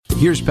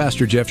Here's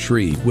Pastor Jeff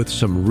Shreve with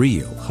some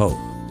real hope.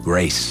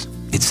 Grace.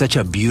 It's such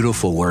a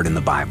beautiful word in the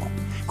Bible.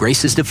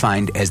 Grace is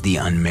defined as the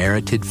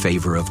unmerited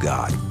favor of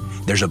God.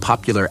 There's a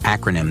popular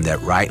acronym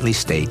that rightly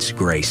states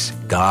GRACE,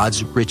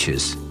 God's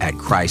riches at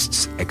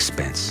Christ's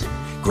expense.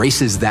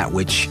 Grace is that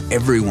which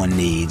everyone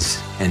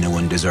needs and no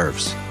one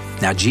deserves.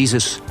 Now,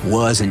 Jesus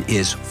was and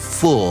is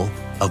full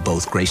of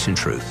both grace and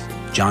truth.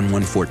 John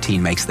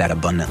 1:14 makes that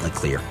abundantly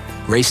clear.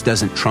 Grace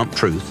doesn't trump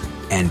truth,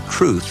 and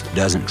truth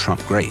doesn't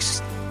trump grace.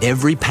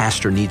 Every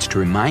pastor needs to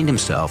remind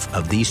himself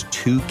of these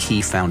two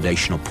key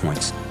foundational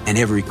points, and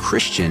every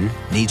Christian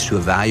needs to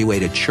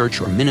evaluate a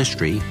church or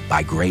ministry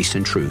by grace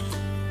and truth.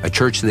 A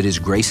church that is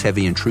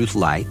grace-heavy and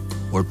truth-light,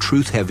 or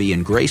truth-heavy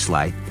and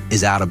grace-light,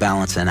 is out of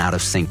balance and out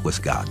of sync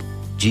with God.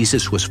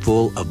 Jesus was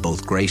full of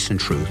both grace and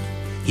truth.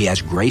 He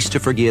has grace to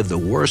forgive the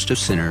worst of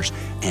sinners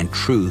and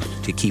truth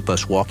to keep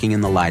us walking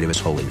in the light of His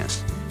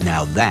holiness.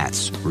 Now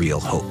that's real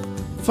hope.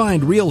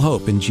 Find real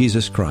hope in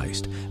Jesus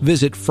Christ.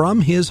 Visit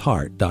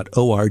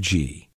FromHisHeart.org.